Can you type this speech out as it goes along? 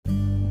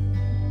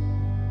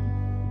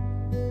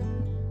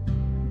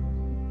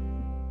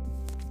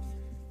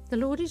The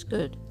Lord is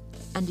good,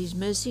 and His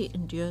mercy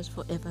endures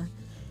forever.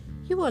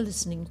 You are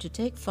listening to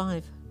Take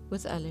 5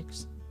 with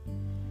Alex.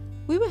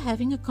 We were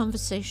having a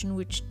conversation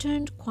which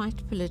turned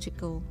quite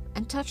political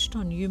and touched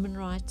on human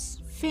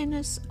rights,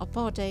 fairness,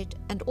 apartheid,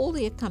 and all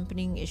the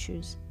accompanying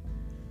issues.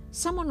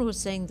 Someone was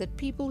saying that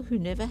people who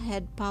never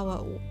had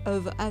power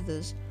over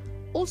others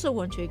also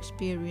want to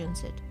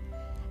experience it,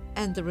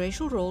 and the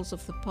racial roles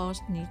of the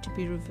past need to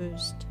be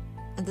reversed,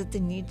 and that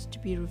there needs to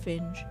be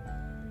revenge.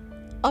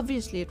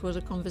 Obviously, it was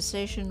a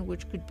conversation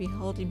which could be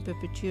held in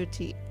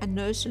perpetuity and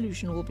no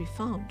solution will be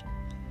found.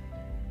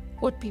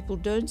 What people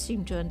don't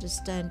seem to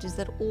understand is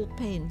that all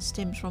pain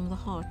stems from the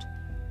heart,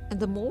 and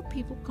the more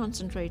people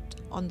concentrate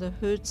on the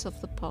hurts of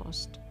the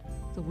past,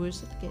 the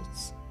worse it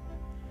gets.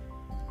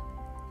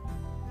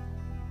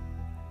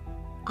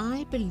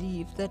 I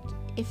believe that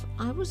if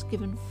I was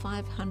given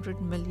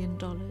 $500 million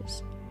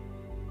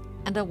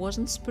and I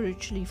wasn't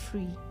spiritually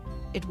free,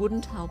 it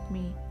wouldn't help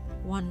me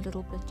one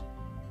little bit.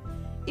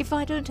 If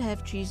I don't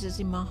have Jesus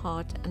in my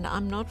heart and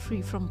I'm not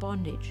free from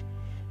bondage,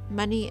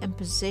 money and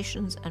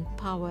possessions and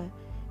power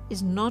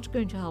is not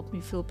going to help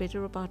me feel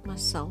better about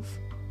myself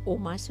or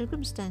my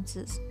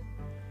circumstances.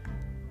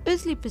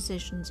 Earthly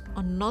possessions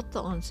are not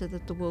the answer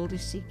that the world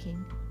is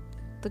seeking.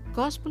 The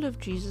gospel of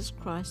Jesus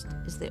Christ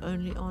is the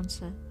only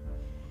answer.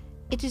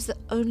 It is the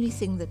only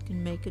thing that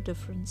can make a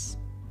difference.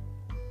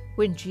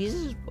 When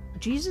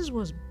Jesus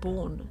was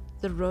born,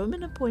 the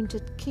Roman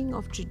appointed king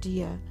of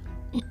Judea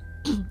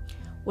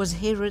was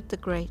Herod the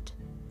Great,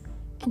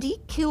 and he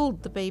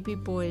killed the baby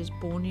boys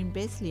born in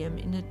Bethlehem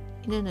in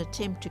an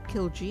attempt to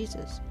kill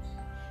Jesus.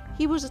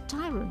 He was a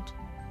tyrant.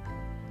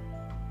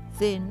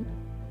 Then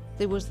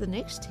there was the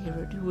next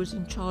Herod who was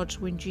in charge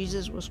when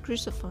Jesus was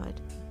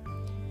crucified.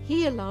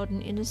 He allowed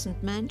an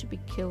innocent man to be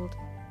killed.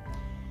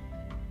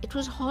 It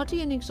was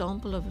hardly an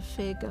example of a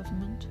fair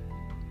government.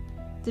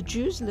 The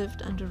Jews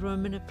lived under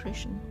Roman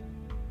oppression,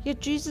 yet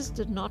Jesus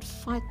did not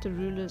fight the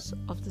rulers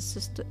of the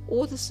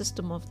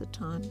system of the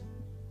time.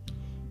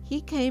 He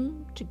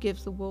came to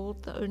give the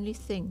world the only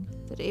thing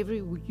that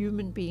every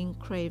human being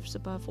craves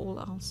above all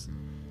else,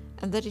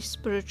 and that is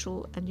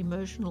spiritual and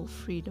emotional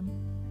freedom.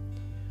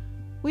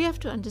 We have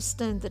to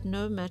understand that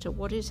no matter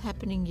what is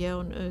happening here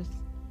on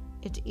earth,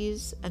 it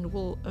is and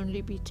will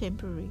only be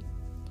temporary.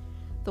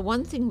 The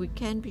one thing we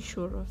can be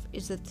sure of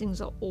is that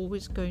things are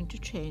always going to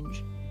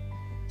change.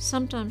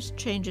 Sometimes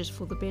change is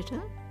for the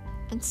better,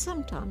 and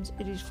sometimes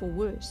it is for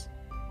worse,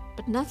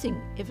 but nothing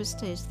ever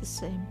stays the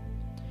same.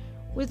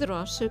 Whether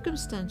our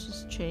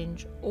circumstances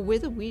change or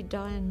whether we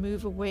die and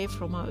move away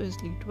from our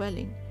earthly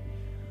dwelling,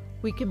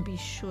 we can be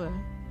sure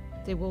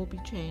there will be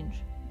change.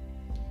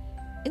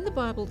 In the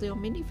Bible, there are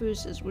many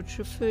verses which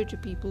refer to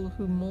people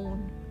who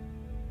mourn,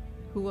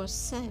 who are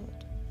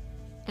sad.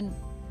 And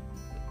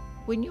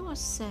when you are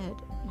sad,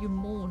 you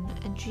mourn,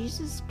 and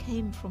Jesus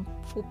came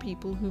for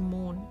people who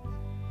mourn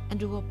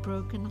and who are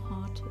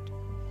broken-hearted.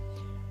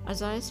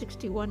 Isaiah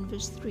 61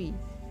 verse 3,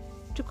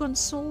 to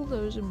console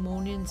those who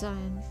mourn in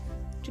Zion,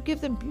 to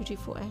give them beauty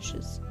for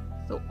ashes,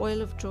 the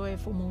oil of joy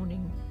for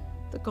mourning,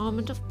 the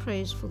garment of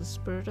praise for the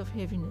spirit of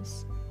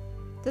heaviness,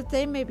 that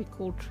they may be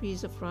called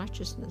trees of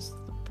righteousness,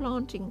 the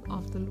planting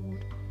of the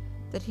Lord,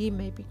 that He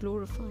may be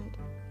glorified.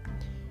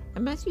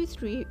 And Matthew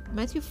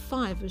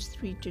 5 verse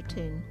 3 to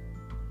 10,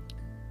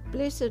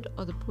 blessed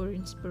are the poor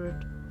in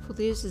spirit, for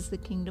theirs is the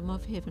kingdom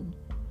of heaven.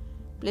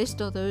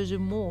 Blessed are those who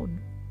mourn,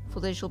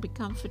 for they shall be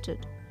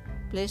comforted.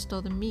 Blessed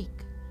are the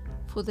meek,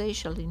 for they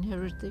shall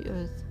inherit the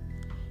earth.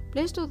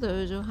 Blessed are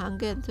those who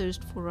hunger and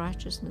thirst for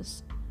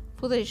righteousness,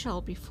 for they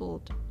shall be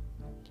filled.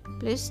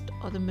 Blessed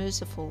are the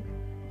merciful,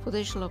 for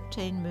they shall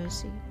obtain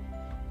mercy.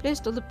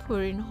 Blessed are the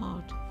poor in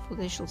heart, for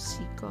they shall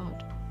see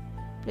God.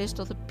 Blessed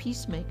are the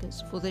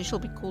peacemakers, for they shall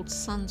be called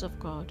sons of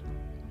God.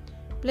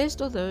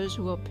 Blessed are those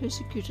who are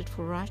persecuted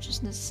for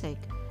righteousness'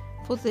 sake,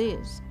 for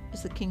theirs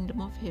is the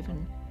kingdom of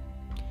heaven.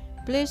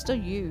 Blessed are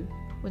you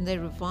when they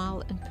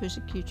revile and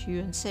persecute you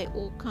and say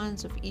all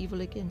kinds of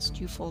evil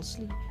against you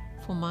falsely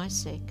for my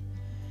sake.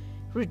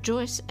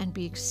 Rejoice and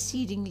be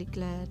exceedingly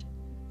glad,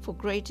 for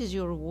great is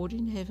your reward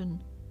in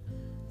heaven.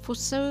 For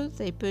so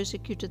they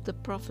persecuted the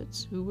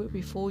prophets who were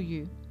before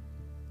you.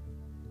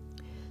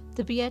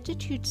 The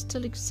Beatitudes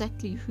tell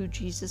exactly who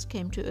Jesus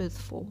came to earth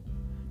for: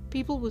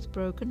 people with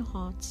broken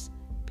hearts,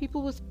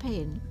 people with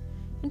pain,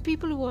 and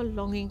people who are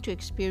longing to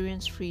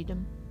experience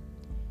freedom.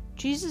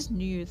 Jesus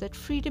knew that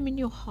freedom in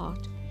your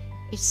heart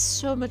is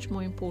so much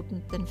more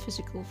important than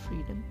physical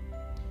freedom.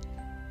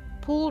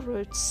 Paul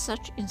wrote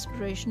such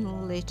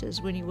inspirational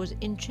letters when he was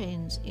in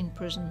chains in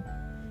prison.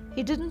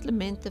 He didn't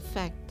lament the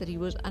fact that he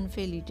was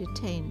unfairly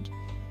detained.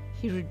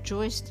 He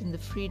rejoiced in the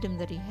freedom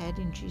that he had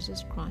in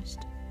Jesus Christ.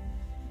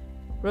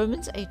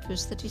 Romans 8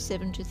 verse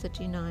 37 to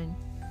 39.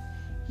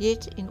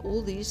 Yet in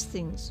all these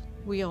things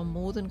we are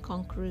more than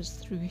conquerors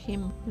through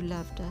Him who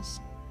loved us.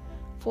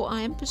 For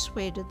I am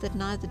persuaded that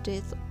neither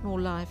death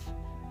nor life,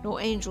 nor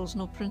angels,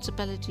 nor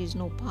principalities,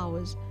 nor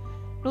powers,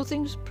 nor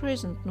things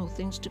present, nor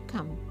things to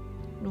come,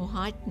 nor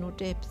height, nor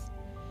depth,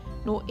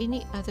 nor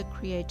any other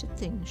created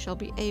thing shall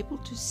be able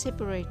to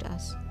separate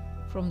us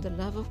from the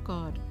love of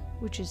God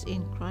which is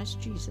in Christ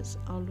Jesus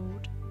our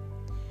Lord.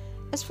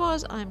 As far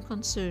as I am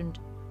concerned,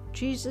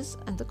 Jesus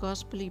and the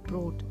gospel he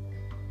brought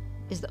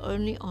is the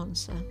only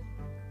answer,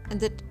 and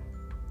that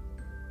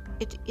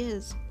it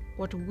is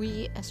what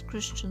we as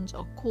Christians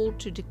are called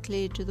to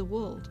declare to the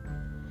world.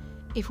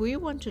 If we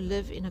want to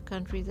live in a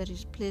country that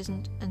is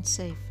pleasant and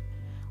safe,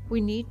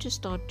 we need to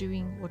start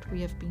doing what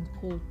we have been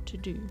called to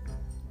do.